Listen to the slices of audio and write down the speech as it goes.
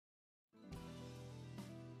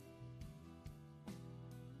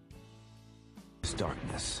endless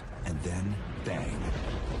darkness, and then bang,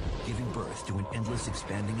 giving birth to an endless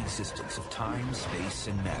expanding existence of time, space,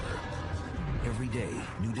 and matter. Every day,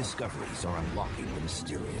 new discoveries are unlocking the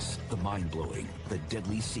mysterious, the mind-blowing, the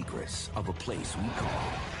deadly secrets of a place we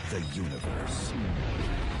call the universe.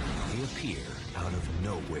 They appear out of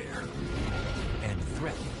nowhere and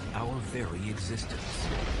threaten our very existence.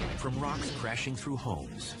 From rocks crashing through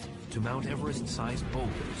homes to Mount Everest-sized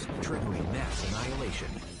boulders triggering mass annihilation,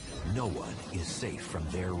 no one is safe from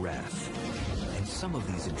their wrath. And some of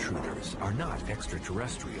these intruders are not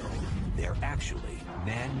extraterrestrial. They're actually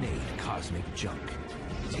man-made cosmic junk.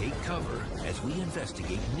 Take cover as we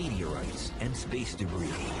investigate meteorites and space debris,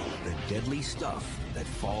 the deadly stuff that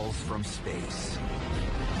falls from space.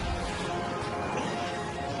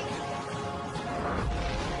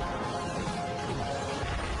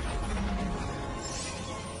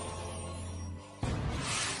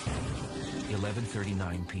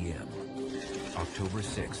 "11:39 p.m., October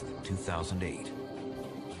 6th, 2008.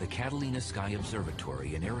 The Catalina Sky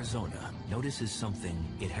Observatory in Arizona notices something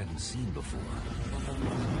it hadn't seen before.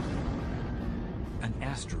 An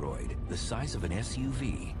asteroid the size of an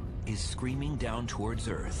SUV is screaming down towards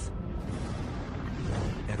Earth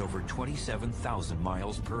at over 27,000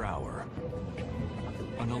 miles per hour.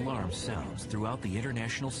 An alarm sounds throughout the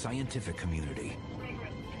international scientific community.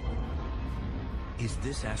 Is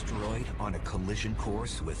this asteroid on a collision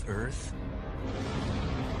course with Earth?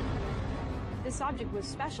 This object was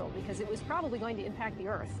special because it was probably going to impact the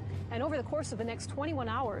Earth. And over the course of the next 21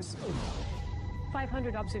 hours,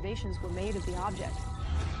 500 observations were made of the object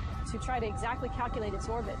to try to exactly calculate its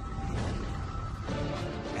orbit.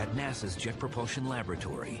 At NASA's Jet Propulsion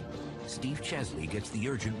Laboratory, Steve Chesley gets the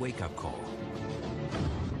urgent wake-up call.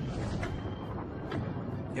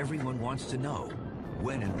 Everyone wants to know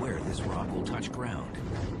when and where this rock will touch ground.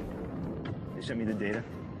 They sent me the data.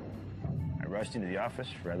 I rushed into the office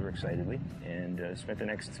rather excitedly and spent the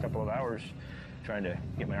next couple of hours trying to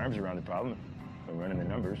get my arms around the problem and running the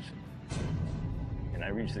numbers. And I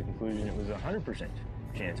reached the conclusion it was a 100%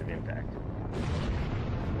 chance of impact.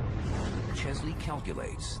 Chesley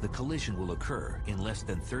calculates the collision will occur in less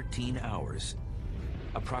than 13 hours,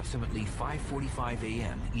 approximately 5:45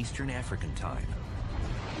 a.m. Eastern African time.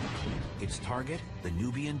 Its target, the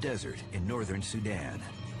Nubian Desert in northern Sudan.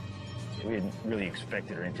 We hadn't really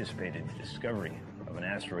expected or anticipated the discovery of an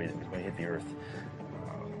asteroid that was going to hit the Earth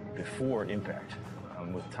before impact.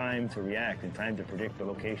 With time to react and time to predict the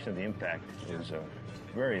location of the impact is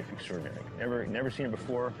very extraordinary. Never seen it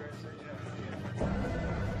before.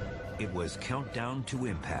 It was countdown to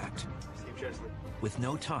impact. With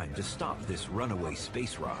no time to stop this runaway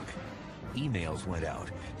space rock, emails went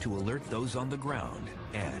out to alert those on the ground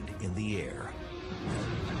and in the air.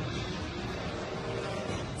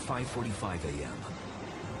 5:45 a.m.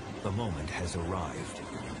 The moment has arrived.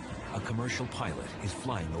 A commercial pilot is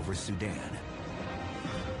flying over Sudan.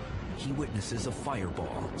 He witnesses a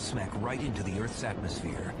fireball smack right into the Earth's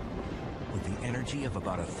atmosphere with the energy of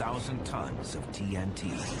about 1,000 tons of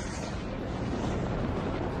TNT.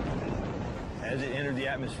 As it entered the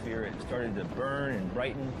atmosphere, it started to burn and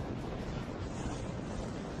brighten.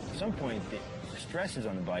 At some point, the stresses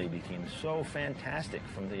on the body became so fantastic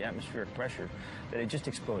from the atmospheric pressure that it just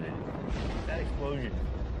exploded. That explosion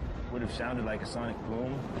would have sounded like a sonic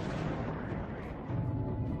boom.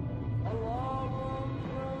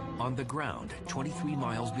 On the ground, 23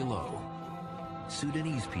 miles below,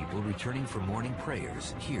 Sudanese people returning from morning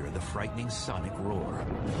prayers hear the frightening sonic roar.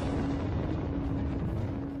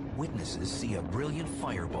 Witnesses see a brilliant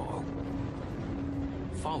fireball,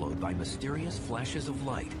 followed by mysterious flashes of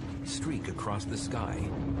light streak across the sky.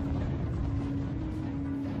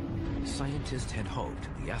 Scientists had hoped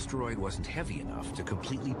the asteroid wasn't heavy enough to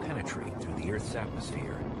completely penetrate through the Earth's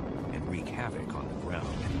atmosphere and wreak havoc on the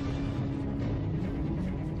ground.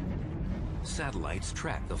 Satellites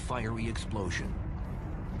track the fiery explosion,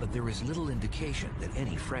 but there is little indication that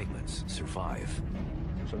any fragments survive.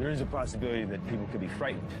 So there is a possibility that people could be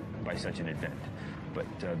frightened by such an event, but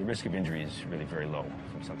the risk of injury is really very low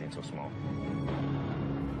from something so small.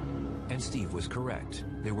 And Steve was correct.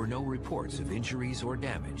 There were no reports of injuries or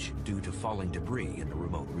damage due to falling debris in the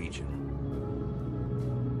remote region.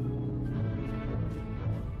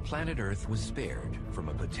 Planet Earth was spared from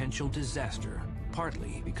a potential disaster,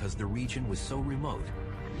 partly because the region was so remote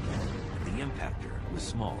and the impactor was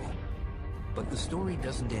small. But the story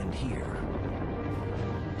doesn't end here.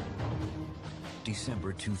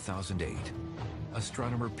 December 2008.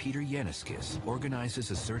 Astronomer Peter Yeniskis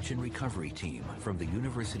organizes a search and recovery team from the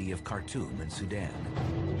University of Khartoum in Sudan.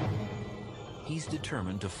 He's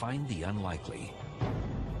determined to find the unlikely: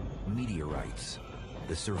 meteorites.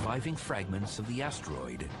 the surviving fragments of the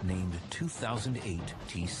asteroid named 2008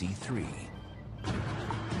 TC3.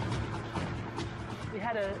 We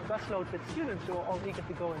had a busload with students who were all eager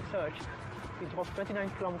to go and search. We drove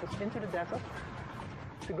 29 kilometers into the desert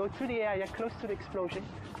to go to the area close to the explosion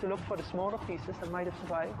to look for the smaller pieces that might have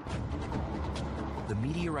survived. The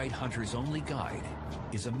meteorite hunter's only guide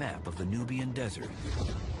is a map of the Nubian desert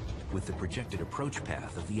with the projected approach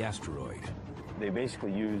path of the asteroid. They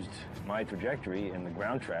basically used my trajectory and the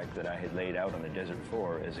ground track that I had laid out on the desert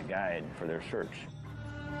floor as a guide for their search.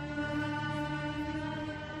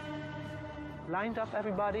 Lined up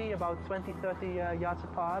everybody about 20, 30 yards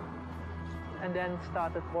apart, and then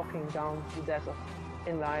started walking down the desert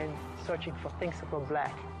in line, searching for things that were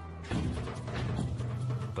black.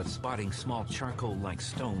 But spotting small charcoal-like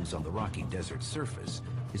stones on the rocky desert surface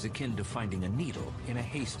is akin to finding a needle in a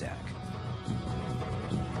haystack.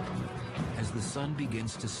 As the sun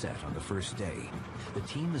begins to set on the first day, the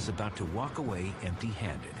team is about to walk away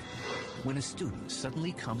empty-handed when a student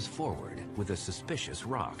suddenly comes forward with a suspicious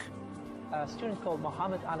rock. A student called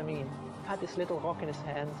Mohammed Alamin had this little rock in his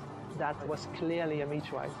hand that was clearly a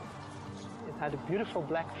meteorite. It had a beautiful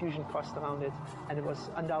black fusion crust around it, and it was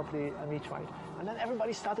undoubtedly a meteorite. And then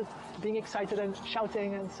everybody started being excited and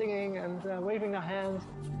shouting and singing and waving their hands.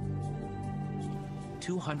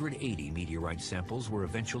 280 meteorite samples were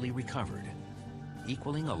eventually recovered,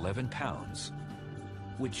 equaling 11 pounds,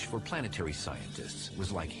 which for planetary scientists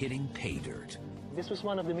was like hitting pay dirt. This was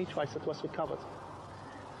one of the meteorites that was recovered.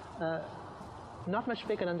 Not much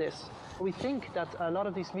bigger than this. We think that a lot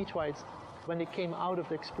of these meteorites, when they came out of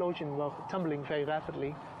the explosion, were tumbling very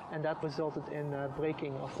rapidly, and that resulted in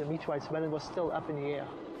breaking of the meteorites when it was still up in the air.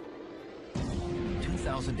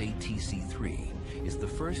 2008 TC3 is the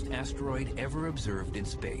first asteroid ever observed in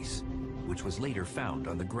space, which was later found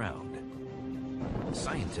on the ground.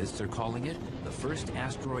 Scientists are calling it the first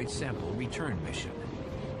asteroid sample return mission.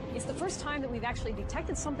 It's the first time that we've actually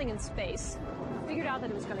detected something in space, figured out that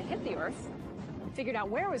it was going to hit the Earth, figured out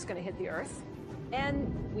where it was going to hit the Earth,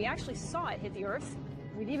 and we actually saw it hit the Earth.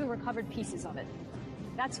 We've even recovered pieces of it.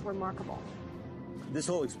 That's remarkable. This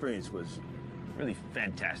whole experience was really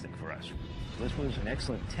fantastic for us. This was an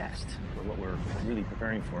excellent test for what we're really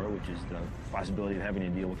preparing for, which is the possibility of having to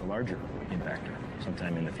deal with a larger impactor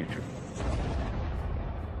sometime in the future.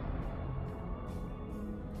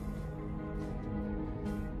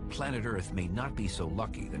 Planet Earth may not be so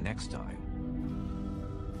lucky the next time.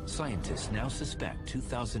 Scientists now suspect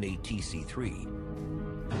 2008 TC3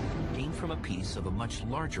 came from a piece of a much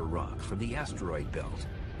larger rock from the asteroid belt,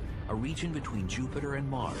 a region between Jupiter and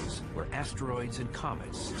Mars where asteroids and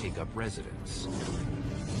comets take up residence.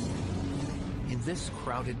 In this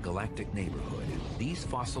crowded galactic neighborhood, these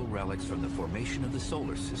fossil relics from the formation of the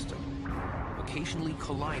solar system occasionally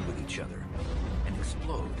collide with each other and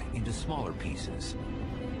explode into smaller pieces.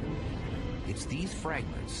 It's these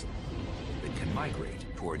fragments that can migrate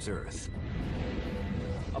towards Earth.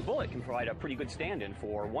 A bullet can provide a pretty good stand-in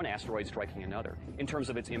for one asteroid striking another in terms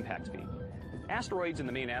of its impact speed. Asteroids in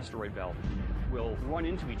the main asteroid belt will run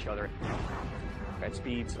into each other at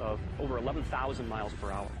speeds of over 11,000 miles per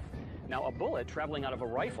hour. Now, a bullet traveling out of a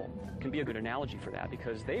rifle can be a good analogy for that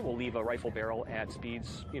because they will leave a rifle barrel at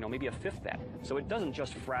speeds, maybe a fifth that. So it doesn't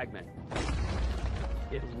just fragment.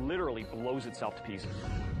 It literally blows itself to pieces.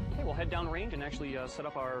 Okay, we'll head downrange and actually set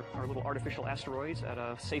up our little artificial asteroids at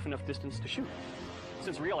a safe enough distance to shoot.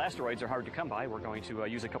 Since real asteroids are hard to come by, we're going to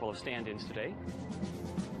use a couple of stand-ins today.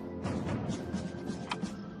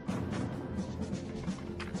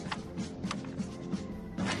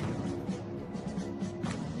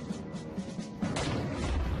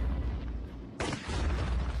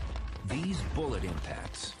 These bullet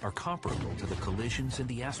impacts are comparable to the collisions in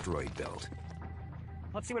the asteroid belt.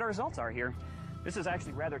 Let's see what our results are here. This is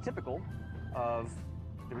actually rather typical of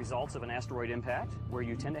the results of an asteroid impact, where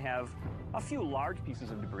you tend to have a few large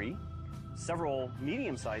pieces of debris, several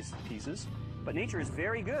medium-sized pieces, but nature is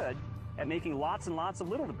very good at making lots and lots of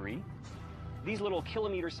little debris. These little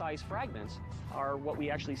kilometer-sized fragments are what we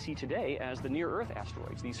actually see today as the near-Earth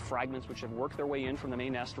asteroids, these fragments which have worked their way in from the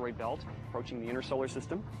main asteroid belt, approaching the inner solar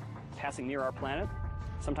system, passing near our planet,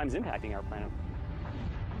 sometimes impacting our planet.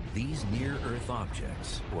 These near-Earth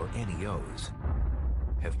objects, or NEOs,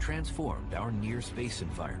 have transformed our near-space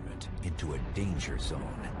environment into a danger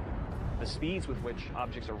zone. The speeds with which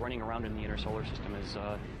objects are running around in the inner solar system is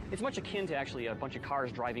it's much akin to actually a bunch of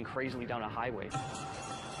cars driving crazily down a highway.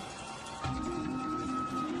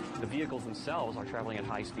 The vehicles themselves are traveling at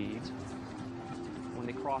high speeds. When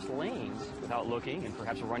they cross lanes without looking and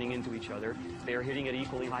perhaps running into each other, they are hitting at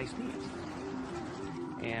equally high speeds.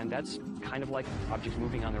 And that's kind of like objects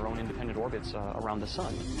moving on their own independent orbits around the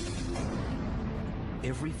sun.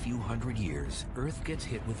 Every few hundred years, Earth gets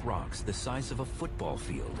hit with rocks the size of a football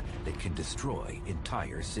field that can destroy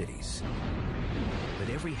entire cities. But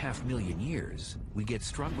every 500,000 years, we get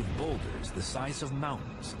struck with boulders the size of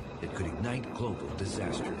mountains that could ignite global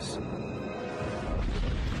disasters.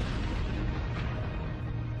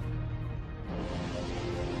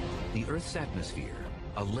 The Earth's atmosphere,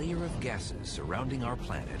 a layer of gases surrounding our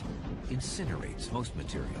planet, incinerates most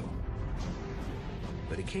material.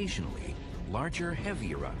 But occasionally, larger,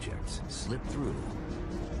 heavier objects slip through.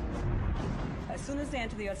 As soon as they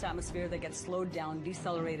enter the Earth's atmosphere, they get slowed down,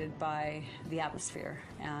 decelerated by the atmosphere,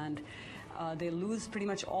 and they lose pretty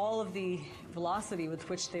much all of the velocity with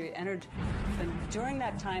which they entered. And during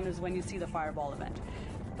that time is when you see the fireball event.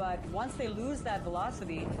 But once they lose that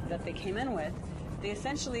velocity that they came in with, they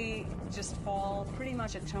essentially just fall pretty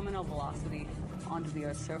much at terminal velocity onto the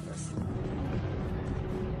Earth's surface.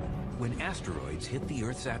 When asteroids hit the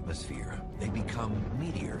Earth's atmosphere, they become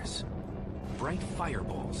meteors, bright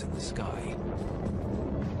fireballs in the sky.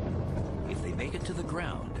 If they make it to the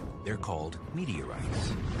ground, they're called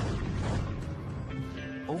meteorites.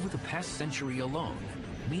 Over the past century alone,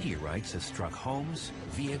 meteorites have struck homes,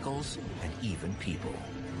 vehicles, and even people.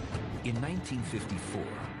 In 1954,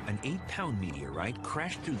 an 8-pound meteorite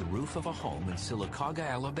crashed through the roof of a home in Sylacauga,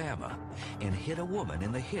 Alabama, and hit a woman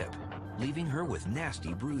in the hip, leaving her with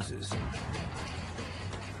nasty bruises.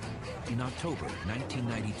 In October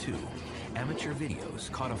 1992, amateur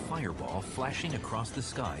videos caught a fireball flashing across the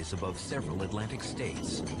skies above several Atlantic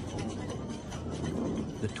states.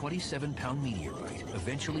 The 27-pound meteorite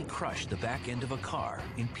eventually crushed the back end of a car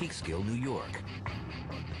in Peekskill, New York.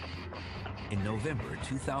 In November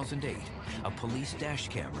 2008, a police dash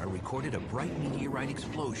camera recorded a bright meteorite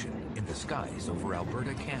explosion in the skies over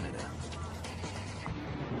Alberta, Canada.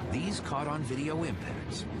 These caught-on-video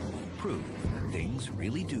impacts prove that things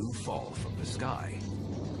really do fall from the sky.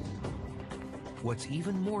 What's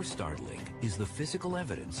even more startling is the physical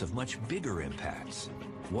evidence of much bigger impacts,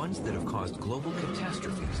 ones that have caused global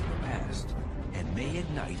catastrophes in the past and may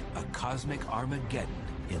ignite a cosmic Armageddon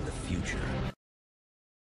in the future.